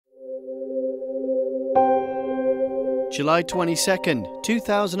July 22nd,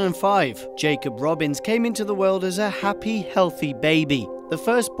 2005, Jacob Robbins came into the world as a happy, healthy baby, the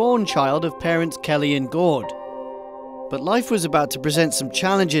firstborn child of parents Kelly and Gord. But life was about to present some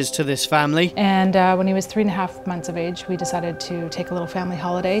challenges to this family. And when he was 3.5 months of age, we decided to take a little family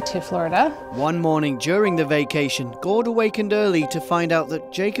holiday to Florida. One morning during the vacation, Gord awakened early to find out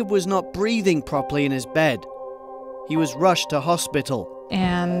that Jacob was not breathing properly in his bed. He was rushed to hospital.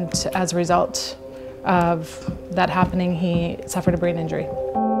 And as a result of that happening, he suffered a brain injury.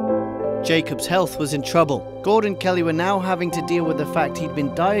 Jacob's health was in trouble. Gord and Kelly were now having to deal with the fact he'd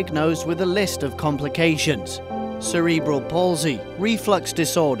been diagnosed with a list of complications. Cerebral palsy, reflux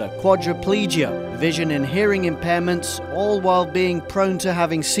disorder, quadriplegia, vision and hearing impairments, all while being prone to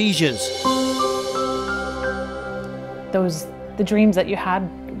having seizures. The dreams that you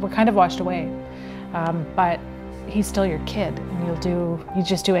had were kind of washed away, but he's still your kid, and you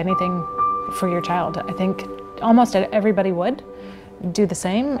just do anything for your child. I think almost everybody would do the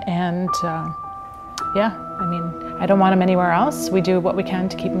same, and yeah, I mean, I don't want him anywhere else. We do what we can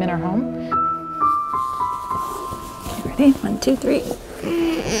to keep him in our home. Ready? 1, 2, 3.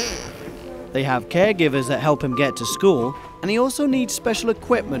 They have caregivers that help him get to school, and he also needs special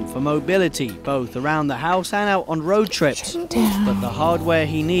equipment for mobility, both around the house and out on road trips. But the hardware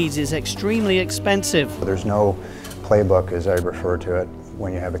he needs is extremely expensive. There's no playbook, as I refer to it,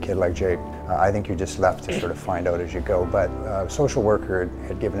 when you have a kid like Jake. I think you're just left to sort of find out as you go. But a social worker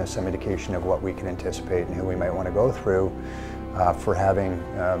had given us some indication of what we can anticipate and who we might want to go through for having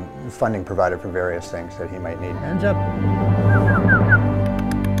funding provided for various things that he might need. Hands up.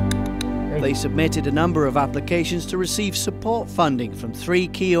 They submitted a number of applications to receive support funding from 3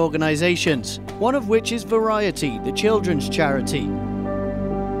 key organisations, one of which is Variety, the children's charity.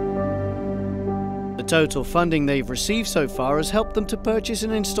 The total funding they've received so far has helped them to purchase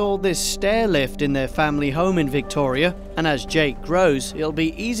and install this stair lift in their family home in Victoria, and as Jake grows, it'll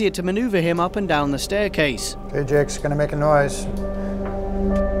be easier to manoeuvre him up and down the staircase. Okay, Jake's gonna make a noise.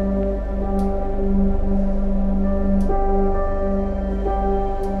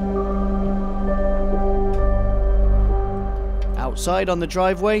 Outside on the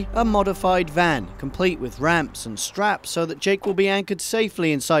driveway, a modified van, complete with ramps and straps so that Jake will be anchored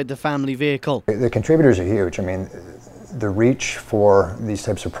safely inside the family vehicle. The contributors are huge. I mean, the reach for these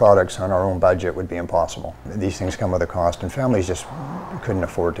types of products on our own budget would be impossible. These things come with a cost, and families just couldn't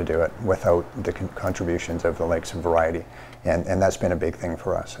afford to do it without the contributions of the likes of Variety. And that's been a big thing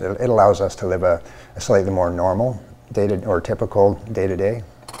for us. It allows us to live a slightly more normal, typical day-to-day.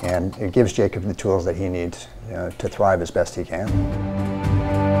 And it gives Jacob the tools that he needs to thrive as best he can.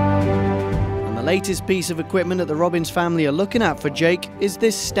 And the latest piece of equipment that the Robbins family are looking at for Jake is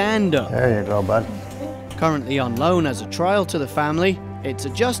this stander. There you go, bud. Currently on loan as a trial to the family, it's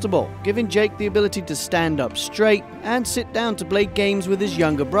adjustable, giving Jake the ability to stand up straight and sit down to play games with his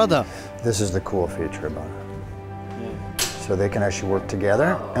younger brother. This is the cool feature about it. Yeah. So they can actually work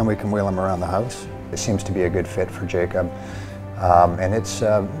together, and we can wheel them around the house. It seems to be a good fit for Jacob. And it's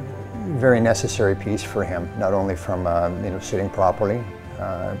a very necessary piece for him, not only from sitting properly,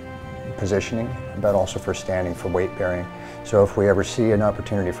 positioning, but also for standing, for weight bearing. So if we ever see an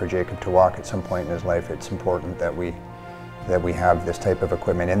opportunity for Jacob to walk at some point in his life, it's important that we have this type of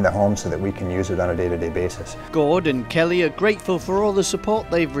equipment in the home so that we can use it on a day-to-day basis. Gord and Kelly are grateful for all the support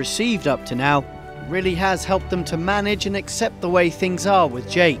they've received up to now. It really has helped them to manage and accept the way things are with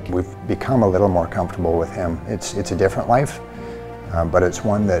Jake. We've become a little more comfortable with him. It's a different life. But it's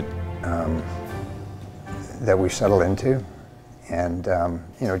one that we've settled into, and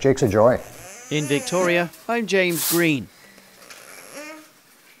Jake's a joy. In Victoria, I'm James Green.